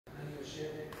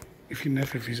if you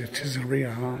never visit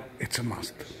Caesarea, it's a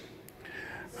must.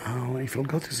 If you'll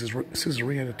go to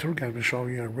Caesarea, the tour guide will show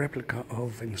you a replica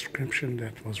of an inscription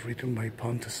that was written by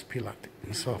Pontius Pilate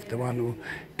himself, the one who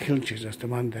killed Jesus, the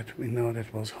one that we know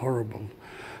that was horrible,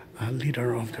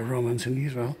 leader of the Romans in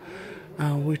Israel,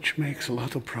 which makes a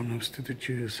lot of problems to the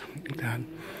Jews. That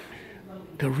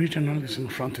the original is in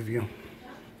front of you.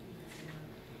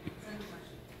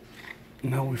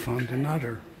 Now we found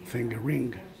another thing, a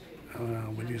ring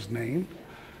with his name,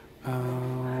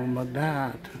 but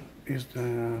that is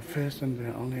the first and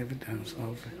the only evidence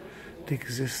of the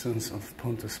existence of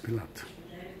Pontius Pilate.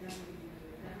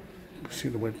 You see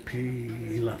the word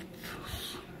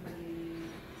Pilatus.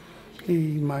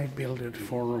 He might build it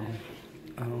for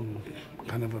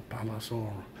kind of a palace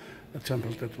or a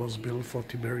temple that was built for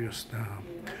Tiberius.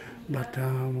 But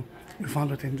we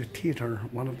found it in the theater,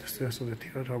 one of the stairs of the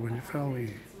theater. When it fell,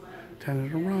 we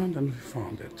turned it around and we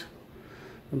found it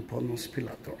in Pontius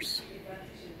Pilatus.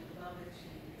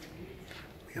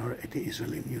 We are at the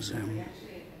Israeli Museum,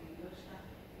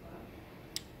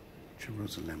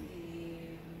 Jerusalem.